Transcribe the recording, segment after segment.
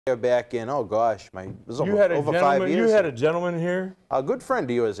back in, oh gosh, it was over 5 years. You had a gentleman here? A good friend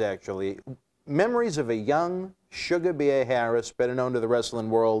of yours, actually. Memories of a young Sugar Bear Harris, better known to the wrestling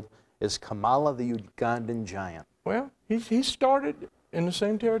world as Kamala the Ugandan Giant. Well, he started in the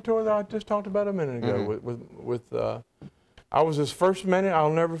same territory that I just talked about a minute ago. I was his first man. I'll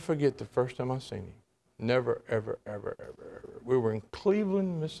never forget the first time I seen him. Never, ever, ever, ever, ever. We were in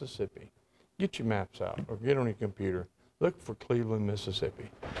Cleveland, Mississippi. Get your maps out or get on your computer. Look for Cleveland, Mississippi.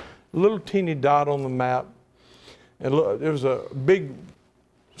 A little teeny dot on the map. And look, there was a big,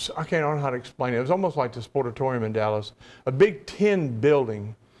 I can't know how to explain it. It was almost like the Sportatorium in Dallas. A big tin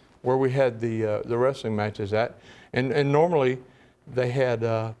building where we had the wrestling matches at. And normally they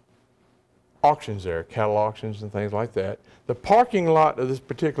had auctions there, cattle auctions and things like that. The parking lot of this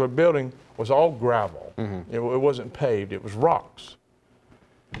particular building was all gravel. It wasn't paved, it was rocks.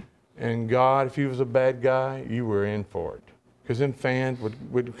 And God, if you was a bad guy, you were in for it. Because then fans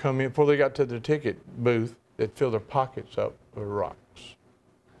would come in, before they got to the ticket booth, they'd fill their pockets up with rocks.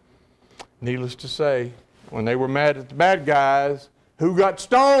 Needless to say, when they were mad at the bad guys, who got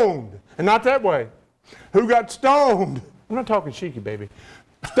stoned? And not that way. Who got stoned? I'm not talking cheeky, baby.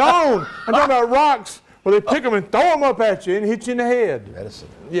 Stoned! I'm talking about rocks where they pick them and throw them up at you and hit you in the head. Medicine.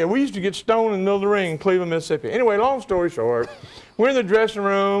 Yeah, we used to get stoned in the middle of the ring in Cleveland, Mississippi. Anyway, long story short, we're in the dressing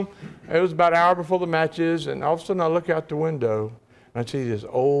room. It was about an hour before the matches, and all of a sudden I look out the window and I see this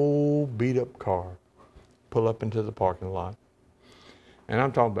old beat-up car pull up into the parking lot. And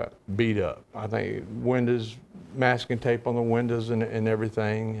I'm talking about beat up. I think windows, masking tape on the windows and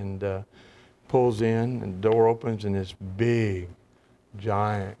everything, and pulls in, and the door opens, and this big,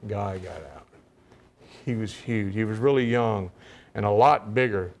 giant guy got out. He was huge. He was really young and a lot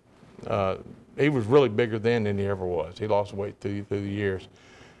bigger. He was really bigger then than he ever was. He lost weight through the years.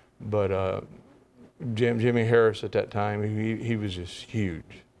 But Jimmy Harris at that time, he was just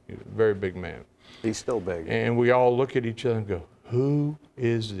huge. He was a very big man. He's still big. And we all look at each other and go, who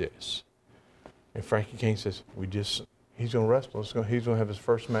is this? And Frankie Kane says, he's going to wrestle. He's going to have his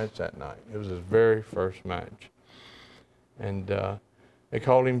first match that night. It was his very first match. And they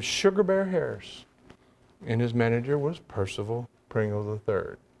called him Sugar Bear Harris. And his manager was Percival Pringle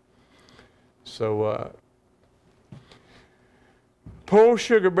III. So, poor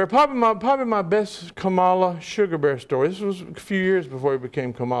Sugar Bear, probably my best Kamala Sugar Bear story. This was a few years before he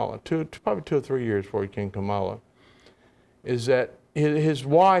became Kamala, probably 2 or 3 years before he became Kamala, is that his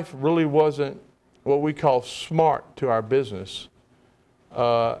wife really wasn't what we call smart to our business.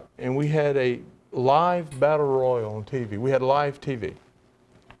 And we had a live battle royal on TV. We had live TV.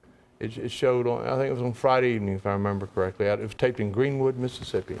 It showed on, I think it was on Friday evening, if I remember correctly. It was taped in Greenwood,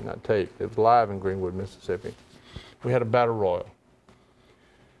 Mississippi, not taped. It was live in Greenwood, Mississippi. We had a battle royal.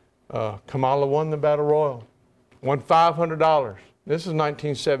 Kamala won the battle royal, won $500. This is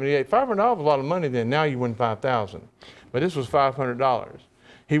 1978. $500 was a lot of money then. Now you win $5,000. But this was $500.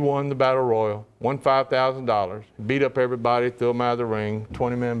 He won the battle royal, won $5,000, beat up everybody, threw them out of the ring,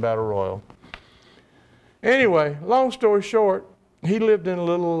 20-man battle royal. Anyway, long story short, he lived in a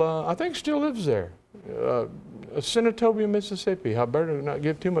little, I think still lives there, Senatobia, Mississippi. I better not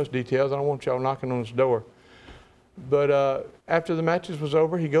give too much details. I don't want y'all knocking on his door. But after the matches was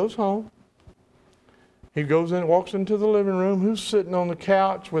over, he goes home. He goes in, walks into the living room. Who's sitting on the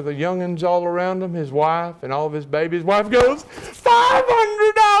couch with the youngins all around him? His wife and all of his babies. His wife goes,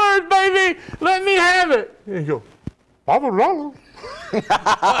 $500, baby, let me have it. And he goes, $500?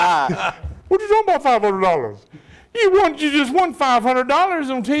 What you talking about $500? You just won $500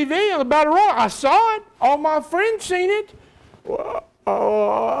 on TV on the Battle Royal. I saw it. All my friends seen it. Well,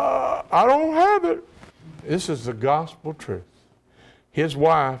 I don't have it. This is the gospel truth. His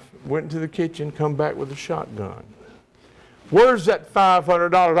wife went into the kitchen, come back with a shotgun. Where's that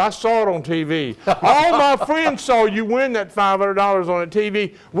 $500? I saw it on TV. All my friends saw you win that $500 on the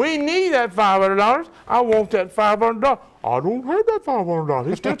TV. We need that $500. I want that $500. I don't have that $500.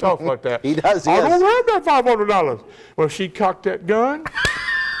 He still talks like that. He does. I don't have that $500. Well, she cocked that gun.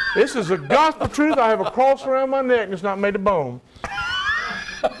 This is the gospel truth. I have a cross around my neck and it's not made of bone.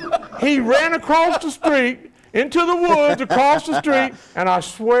 He ran across the street, into the woods, across the street, and I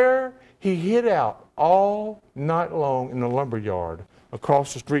swear he hid out all night long in the lumber yard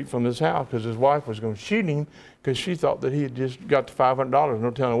across the street from his house because his wife was going to shoot him because she thought that he had just got the $500, no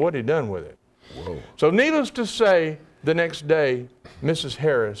telling what he'd done with it. Whoa. So needless to say, the next day, Mrs.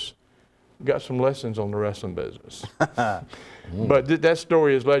 Harris got some lessons on the wrestling business. But that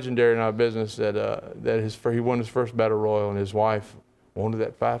story is legendary in our business that he won his first battle royal and his wife wanted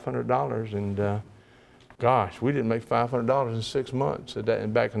that $500 and gosh, we didn't make $500 in 6 months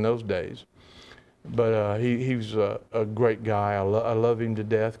back in those days. But he was a great guy. I love him to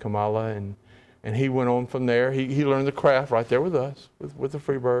death, Kamala, and he went on from there. He learned the craft right there with us, with the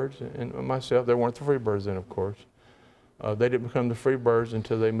Freebirds and myself. They weren't the Freebirds then, of course. They didn't become the Freebirds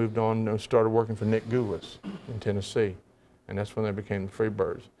until they moved on and started working for Nick Gulas in Tennessee, and that's when they became the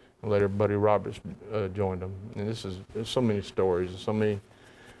Freebirds. And later, Buddy Roberts joined them. And there's so many stories, so many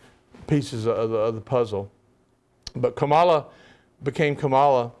pieces of the puzzle. But Kamala became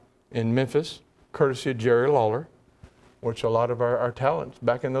Kamala in Memphis, courtesy of Jerry Lawler, which a lot of our talents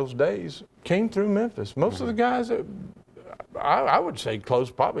back in those days came through Memphis. Most of the guys, I would say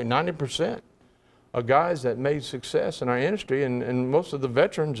close, probably 90% of guys that made success in our industry, and most of the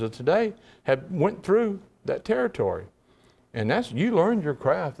veterans of today went through that territory. And you learned your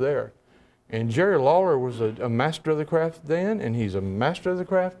craft there. And Jerry Lawler was a master of the craft then, and he's a master of the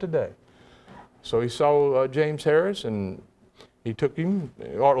craft today. So he saw James Harris, and he took him.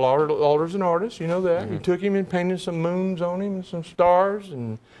 Lawler's an artist, you know that. He took him and painted some moons on him and some stars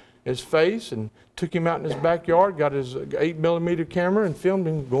and his face, and took him out in his backyard, got his 8mm camera and filmed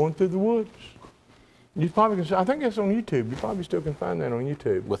him going through the woods. You probably can. I think that's on YouTube. You probably still can find that on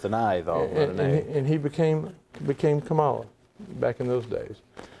YouTube. With an eye, though. And he became Kamala back in those days.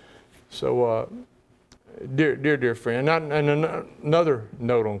 So, dear friend, and another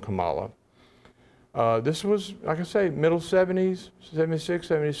note on Kamala. This was, like I say, middle 70s, 76,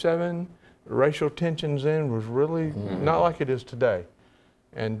 77. Racial tensions then was really not like it is today.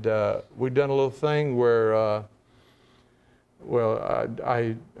 And we'd done a little thing where,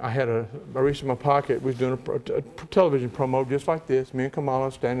 I reached in my pocket. We was doing a television promo just like this. Me and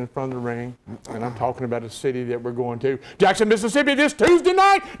Kamala standing in front of the ring, and I'm talking about a city that we're going to, Jackson, Mississippi, this Tuesday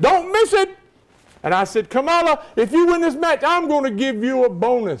night. Don't miss it. And I said, Kamala, if you win this match, I'm going to give you a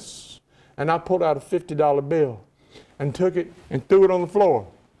bonus. And I pulled out a $50 bill and took it and threw it on the floor.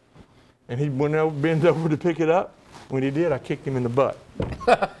 And he bent over to pick it up. When he did, I kicked him in the butt.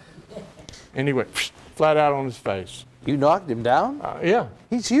 And he went flat out on his face. You knocked him down? Yeah.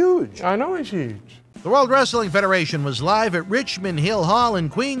 He's huge. I know he's huge. The World Wrestling Federation was live at Richmond Hill Hall in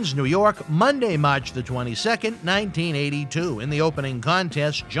Queens, New York, Monday, March the 22nd, 1982. In the opening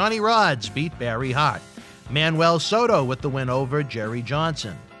contest, Johnny Rodz beat Barry Hart. Manuel Soto with the win over Jerry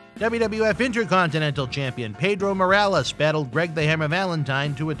Johnson. WWF Intercontinental Champion Pedro Morales battled Greg the Hammer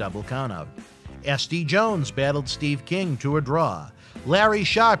Valentine to a double countout. S.D. Jones battled Steve King to a draw. Larry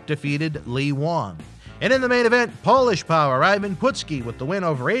Sharp defeated Lee Wong. And in the main event, Polish Power Ivan Putski with the win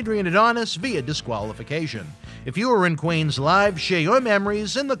over Adrian Adonis via disqualification. If you were in Queens live, share your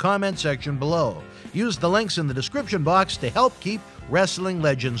memories in the comment section below. Use the links in the description box to help keep Wrestling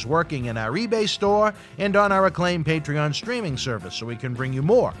Legends working in our eBay store and on our acclaimed Patreon streaming service so we can bring you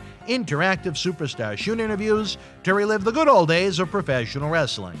more interactive superstar shoot interviews to relive the good old days of professional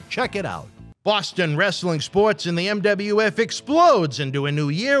wrestling. Check it out. Boston Wrestling Sports in the MWF explodes into a new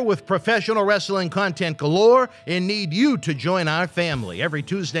year with professional wrestling content galore and need you to join our family. Every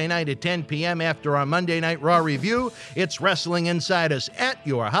Tuesday night at 10 p.m. after our Monday Night Raw review, it's Wrestling Insiders at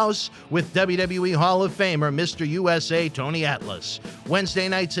your house with WWE Hall of Famer Mr. USA Tony Atlas. Wednesday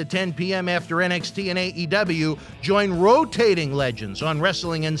nights at 10 p.m. after NXT and AEW, join Rotating Legends on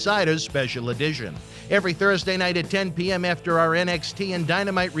Wrestling Insiders Special Edition. Every Thursday night at 10 p.m. after our NXT and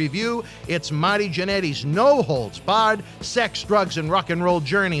Dynamite review, it's Marty Jannetty's no-holds-barred sex, drugs, and rock and roll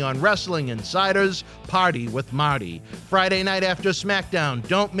journey on Wrestling Insiders Party with Marty. Friday night after SmackDown,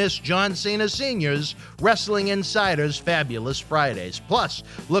 don't miss John Cena Sr.'s Wrestling Insiders Fabulous Fridays. Plus,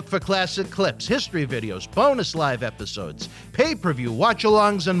 look for classic clips, history videos, bonus live episodes, pay-per-view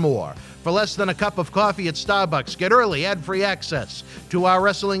watch-alongs, and more. For less than a cup of coffee at Starbucks, get early ad-free access to our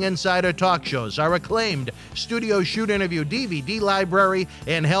Wrestling Insider talk shows, our acclaimed studio shoot interview DVD library,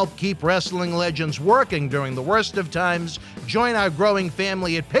 and help keep Wrestling Legends working during the worst of times. Join our growing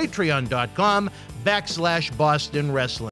family at patreon.com/Boston Wrestling.